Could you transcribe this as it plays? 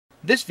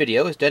This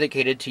video is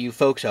dedicated to you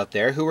folks out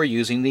there who are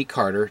using the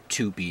Carter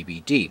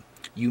 2BBD.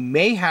 You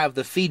may have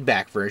the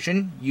feedback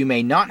version, you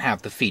may not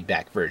have the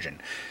feedback version.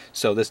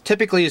 So this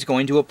typically is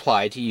going to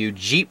apply to you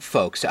Jeep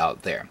folks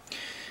out there.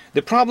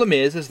 The problem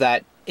is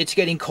that it's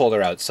getting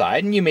colder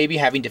outside and you may be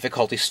having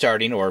difficulty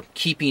starting or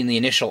keeping the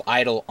initial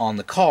idle on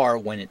the car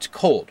when it's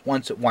cold.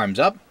 Once it warms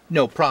up,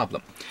 no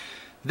problem.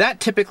 That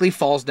typically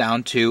falls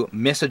down to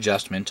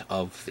misadjustment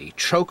of the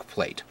choke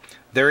plate.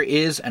 There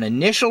is an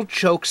initial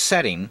choke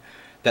setting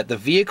that the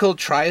vehicle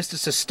tries to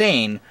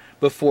sustain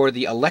before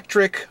the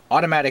electric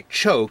automatic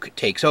choke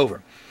takes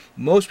over.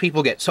 Most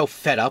people get so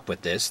fed up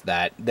with this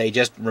that they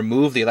just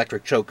remove the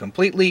electric choke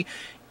completely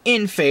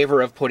in favor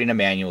of putting a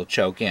manual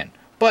choke in.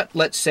 But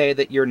let's say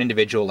that you're an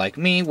individual like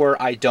me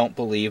where I don't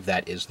believe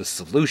that is the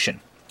solution.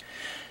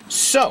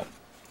 So,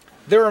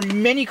 there are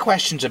many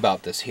questions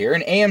about this here,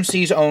 and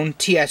AMC's own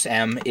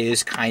TSM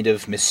is kind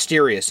of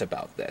mysterious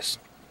about this.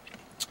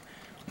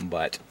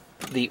 But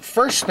the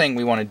first thing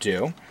we want to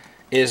do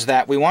is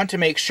that we want to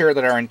make sure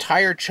that our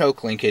entire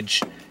choke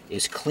linkage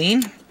is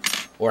clean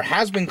or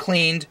has been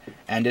cleaned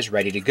and is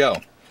ready to go.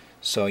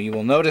 So you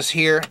will notice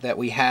here that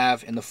we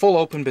have in the full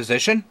open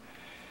position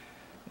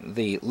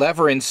the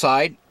lever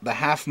inside, the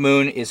half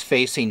moon is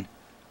facing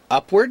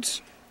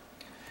upwards.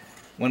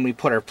 When we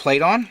put our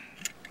plate on,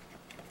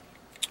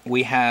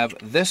 we have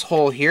this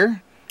hole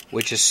here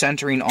which is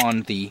centering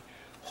on the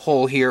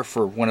hole here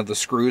for one of the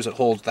screws that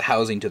holds the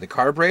housing to the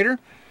carburetor.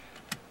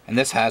 And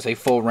this has a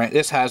full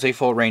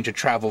range of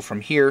travel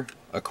from here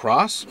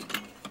across.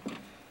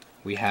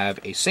 We have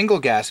a single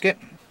gasket,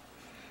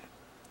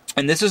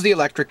 and this is the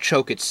electric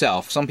choke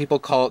itself. Some people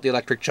call it the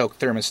electric choke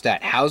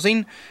thermostat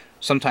housing.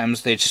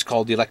 Sometimes they just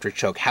call it the electric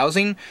choke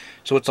housing.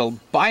 So it's a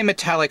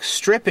bimetallic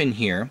strip in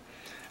here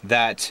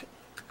that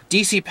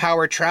DC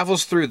power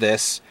travels through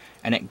this,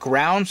 and it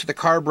grounds the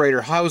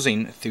carburetor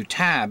housing through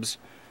tabs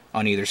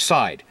on either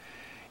side.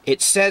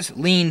 It says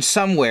lean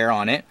somewhere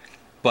on it,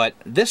 but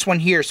this one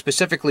here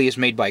specifically is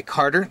made by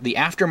Carter. The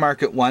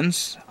aftermarket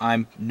ones,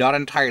 I'm not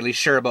entirely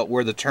sure about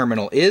where the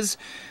terminal is,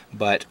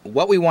 but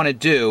what we want to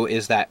do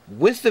is that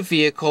with the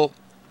vehicle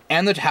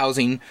and the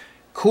housing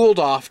cooled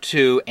off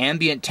to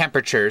ambient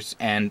temperatures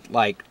and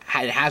like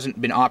it hasn't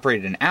been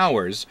operated in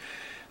hours,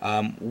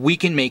 we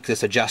can make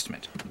this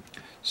adjustment.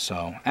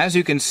 So as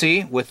you can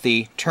see with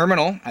the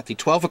terminal at the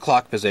 12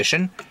 o'clock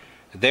position,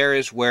 there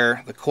is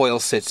where the coil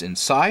sits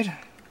inside.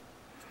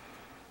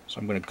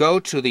 So I'm going to go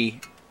to the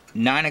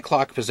 9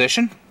 o'clock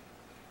position,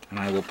 and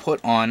I will put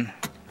on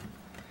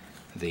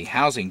the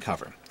housing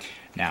cover.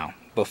 Now,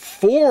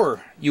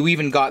 before you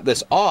even got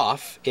this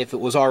off, if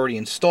it was already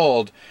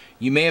installed,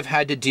 you may have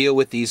had to deal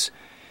with these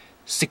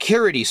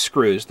security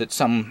screws that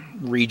some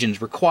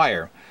regions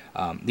require.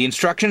 The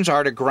instructions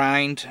are to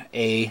grind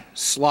a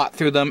slot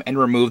through them and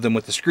remove them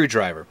with the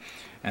screwdriver.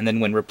 And then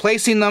when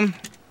replacing them,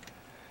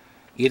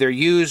 either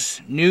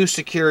use new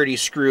security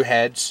screw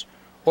heads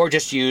or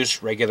just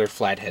use regular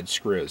flathead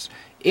screws.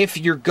 If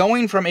you're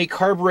going from a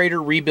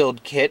carburetor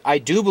rebuild kit, I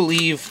do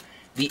believe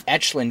the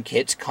Echelon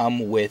kits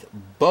come with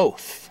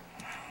both.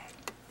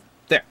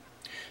 There.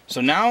 So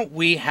now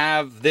we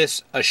have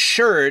this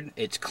assured,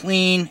 it's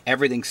clean,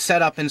 everything's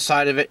set up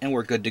inside of it, and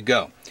we're good to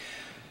go.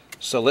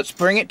 So let's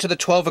bring it to the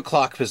 12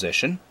 o'clock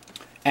position,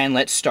 and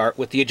let's start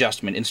with the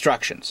adjustment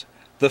instructions.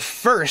 The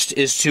first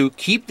is to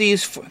keep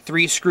these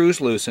 3 screws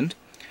loosened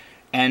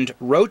and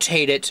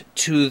rotate it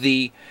to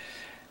the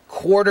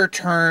quarter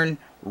turn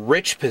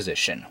rich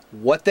position.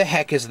 What the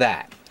heck is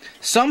that?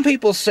 Some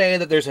people say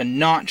that there's a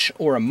notch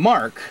or a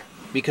mark,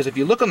 because if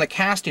you look on the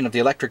casting of the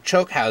electric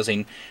choke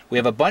housing, we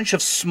have a bunch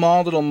of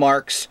small little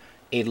marks,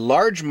 a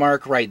large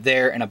mark right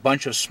there, and a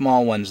bunch of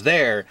small ones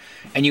there,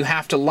 and you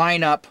have to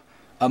line up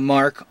a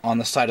mark on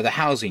the side of the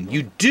housing.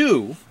 You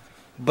do,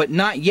 but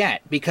not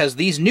yet, because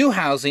these new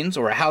housings,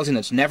 or a housing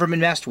that's never been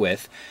messed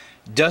with,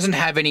 doesn't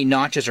have any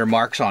notches or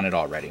marks on it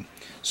already.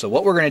 So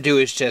what we're going to do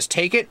is just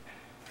take it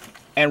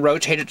and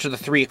rotate it to the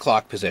 3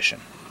 o'clock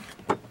position.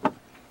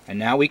 And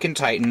now we can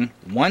tighten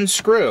one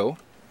screw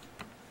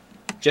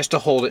just to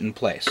hold it in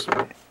place.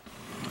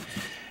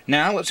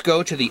 Now let's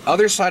go to the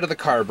other side of the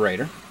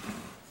carburetor,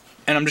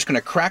 and I'm just going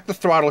to crack the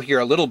throttle here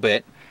a little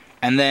bit,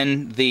 and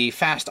then the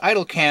fast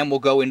idle cam will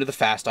go into the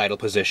fast idle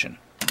position.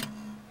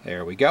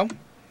 There we go.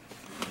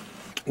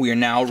 We are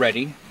now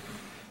ready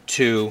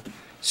to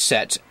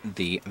set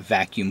the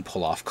vacuum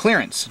pull-off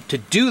clearance. To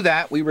do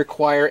that, we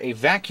require a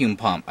vacuum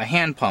pump, a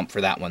hand pump for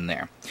that one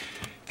there.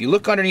 If you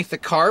look underneath the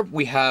carb,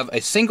 we have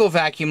a single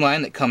vacuum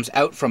line that comes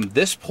out from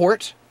this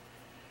port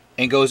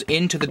and goes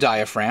into the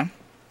diaphragm.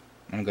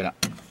 I'm going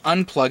to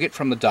unplug it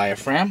from the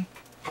diaphragm.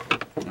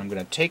 I'm going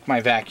to take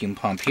my vacuum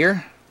pump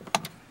here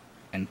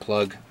and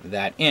plug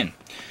that in.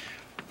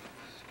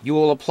 You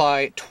will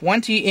apply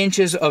 20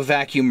 inches of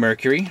vacuum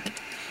mercury.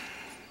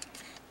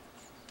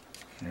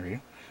 There we go.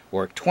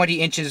 Or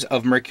 20 inches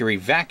of mercury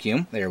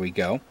vacuum. There we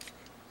go.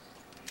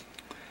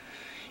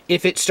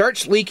 If it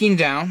starts leaking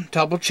down,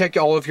 double check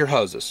all of your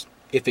hoses.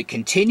 If it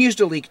continues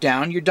to leak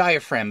down, your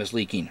diaphragm is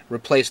leaking.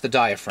 Replace the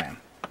diaphragm.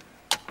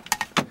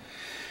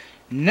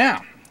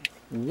 Now,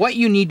 what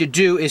you need to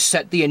do is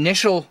set the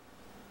initial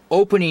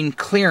opening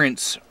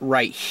clearance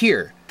right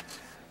here.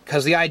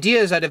 Because the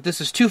idea is that if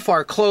this is too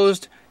far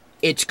closed,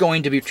 it's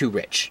going to be too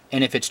rich.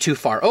 And if it's too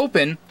far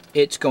open,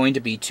 it's going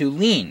to be too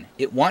lean.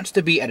 It wants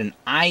to be at an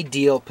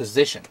ideal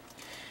position.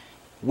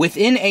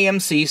 Within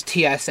AMC's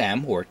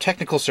TSM, or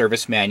Technical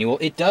Service Manual,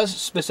 it does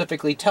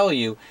specifically tell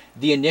you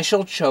the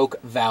initial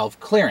choke valve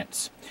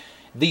clearance.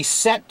 The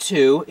set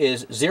to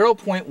is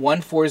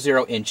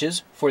 0.140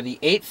 inches for the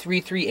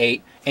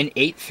 8338 and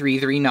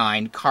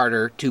 8339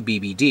 Carter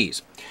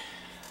 2BBDs.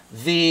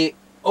 The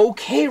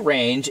OK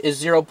range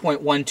is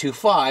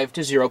 0.125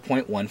 to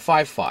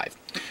 0.155.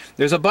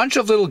 There's a bunch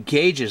of little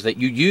gauges that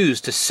you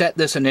use to set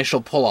this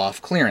initial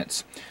pull-off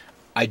clearance.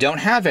 I don't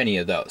have any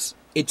of those.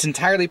 It's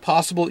entirely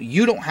possible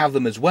you don't have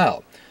them as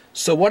well.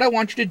 So what I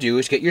want you to do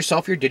is get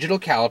yourself your digital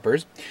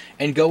calipers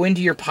and go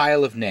into your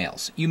pile of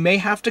nails. You may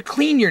have to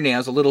clean your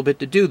nails a little bit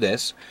to do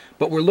this,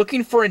 but we're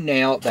looking for a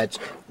nail that's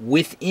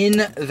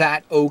within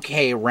that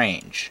OK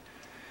range.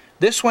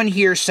 This one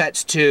here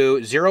sets to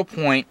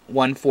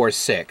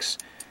 0.146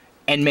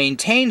 and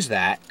maintains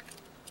that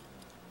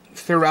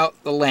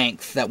throughout the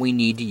length that we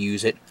need to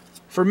use it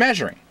for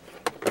measuring.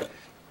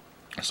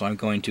 So I'm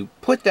going to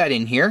put that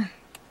in here,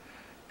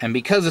 and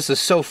because this is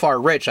so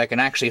far rich, I can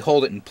actually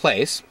hold it in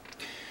place.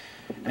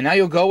 And now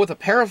you'll go with a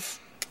pair of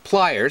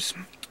pliers,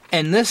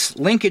 and this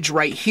linkage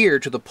right here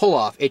to the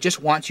pull-off, it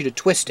just wants you to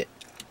twist it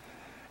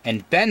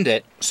and bend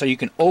it so you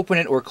can open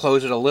it or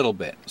close it a little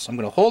bit. So I'm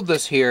going to hold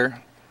this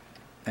here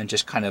and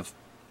just kind of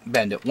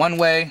bend it one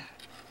way.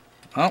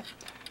 Oh,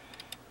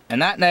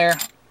 and that there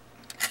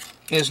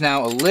is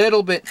now a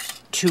little bit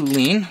too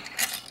lean.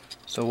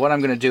 So what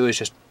I'm going to do is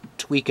just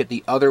tweak it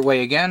the other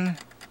way again.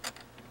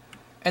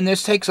 And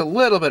this takes a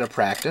little bit of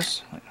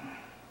practice.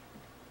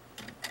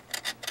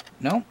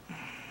 No.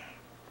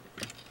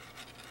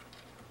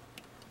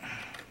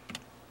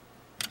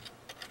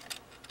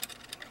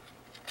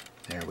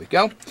 There we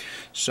go.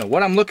 So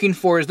what I'm looking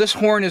for is this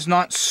horn is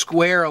not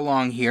square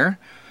along here,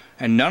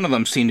 and none of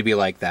them seem to be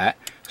like that.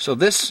 So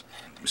this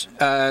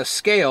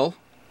scale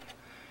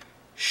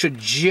should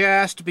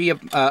just be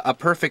a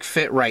perfect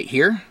fit right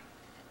here.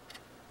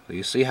 So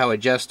you see how it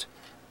just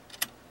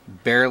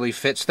barely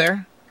fits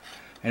there?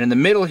 And in the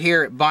middle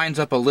here, it binds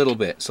up a little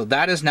bit. So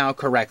that is now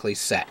correctly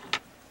set.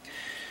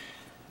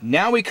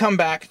 Now we come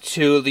back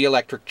to the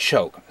electric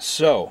choke.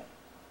 So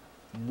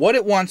what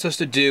it wants us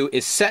to do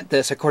is set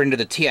this, according to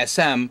the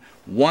TSM,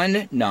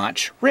 1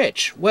 notch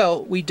rich.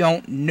 Well, we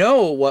don't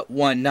know what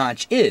 1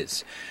 notch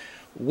is.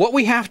 What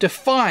we have to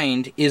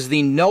find is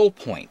the null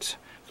point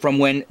from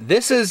when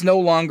this is no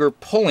longer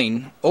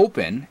pulling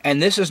open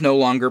and this is no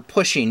longer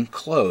pushing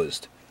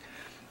closed.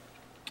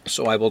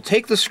 So I will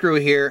take the screw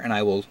here and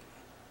I will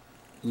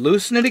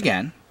loosen it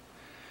again.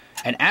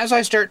 And as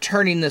I start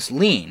turning this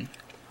lean,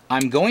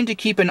 I'm going to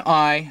keep an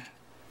eye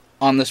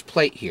on this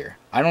plate here.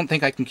 I don't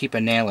think I can keep a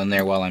nail in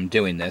there while I'm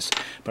doing this,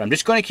 but I'm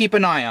just going to keep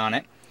an eye on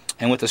it.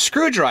 And with a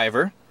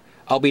screwdriver,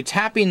 I'll be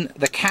tapping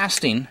the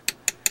casting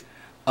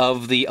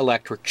of the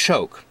electric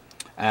choke.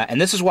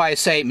 And this is why I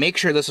say make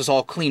sure this is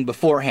all clean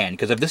beforehand,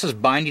 because if this is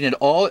binding at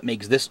all, it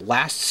makes this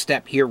last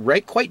step here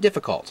quite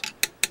difficult.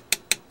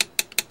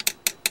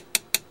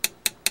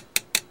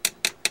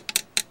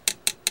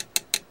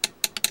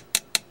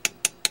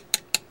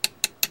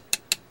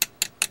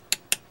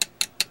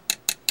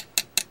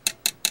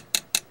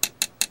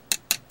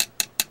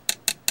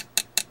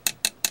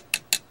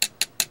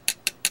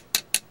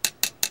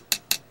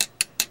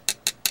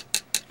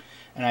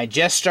 And I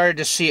just started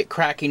to see it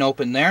cracking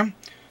open there.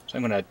 So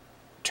I'm going to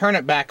turn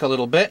it back a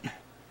little bit,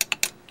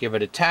 give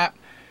it a tap,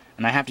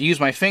 and I have to use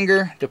my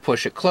finger to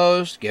push it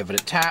closed, give it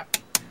a tap.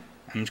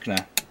 I'm just going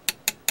to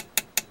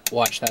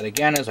watch that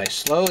again as I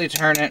slowly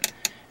turn it,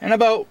 and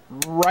about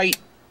right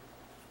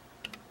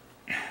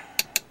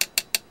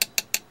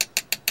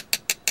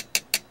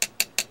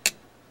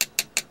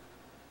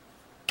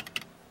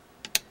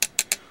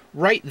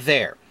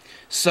there.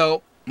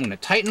 So I'm going to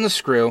tighten the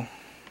screw.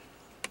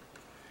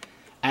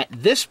 At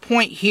this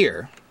point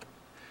here,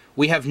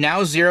 we have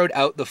now zeroed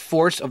out the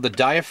force of the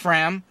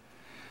diaphragm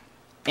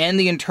and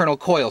the internal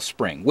coil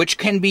spring, which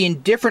can be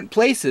in different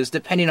places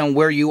depending on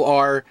where you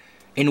are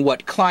in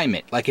what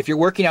climate. Like if you're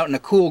working out in a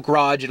cool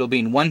garage, it'll be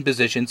in one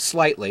position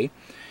slightly.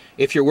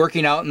 If you're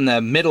working out in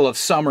the middle of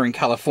summer in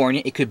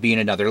California, it could be in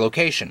another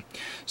location.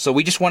 So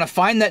we just want to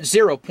find that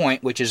 0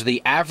 point, which is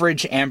the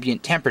average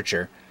ambient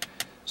temperature.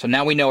 So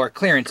now we know our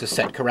clearance is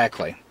set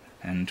correctly.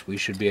 And we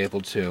should be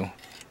able to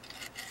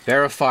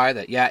verify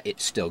that, yeah,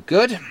 it's still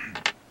good.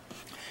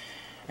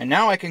 And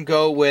now I can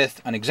go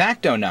with an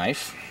X-Acto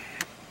knife,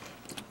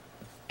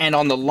 and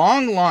on the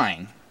long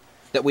line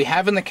that we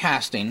have in the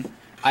casting,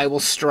 I will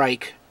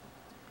strike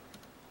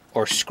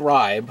or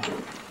scribe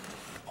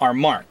our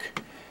mark.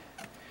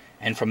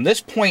 And from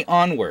this point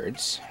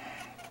onwards,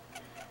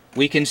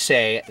 we can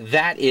say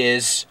that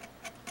is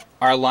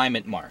our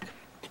alignment mark.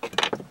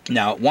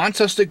 Now, it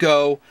wants us to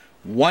go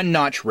 1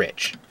 notch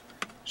rich.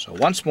 So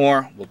once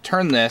more, we'll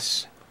turn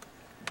this,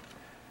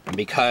 and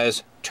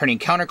because turning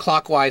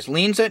counterclockwise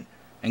leans it,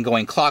 and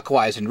going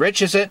clockwise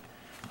enriches it.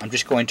 I'm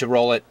just going to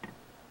roll it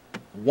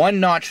 1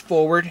 notch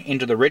forward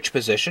into the rich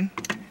position.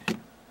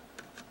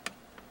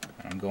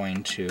 I'm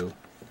going to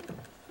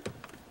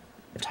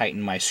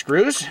tighten my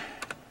screws.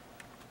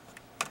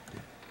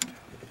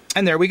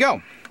 And there we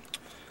go.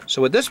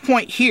 So at this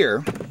point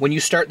here, when you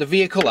start the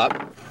vehicle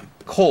up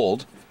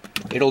cold,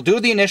 it'll do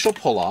the initial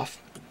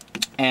pull-off,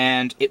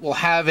 and it will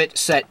have it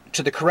set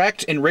to the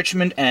correct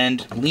enrichment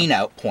and lean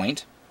out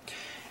point.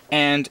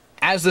 And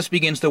as this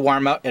begins to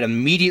warm out, it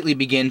immediately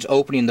begins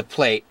opening the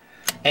plate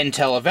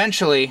until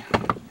eventually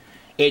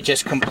it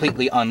just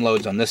completely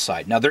unloads on this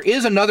side. Now there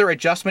is another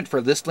adjustment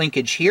for this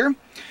linkage here.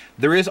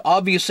 There is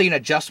obviously an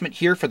adjustment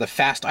here for the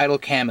fast idle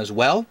cam as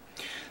well.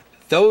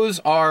 Those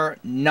are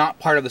not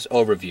part of this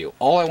overview.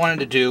 All I wanted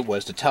to do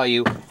was to tell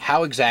you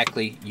how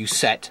exactly you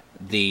set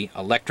the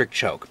electric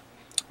choke.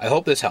 I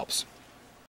hope this helps.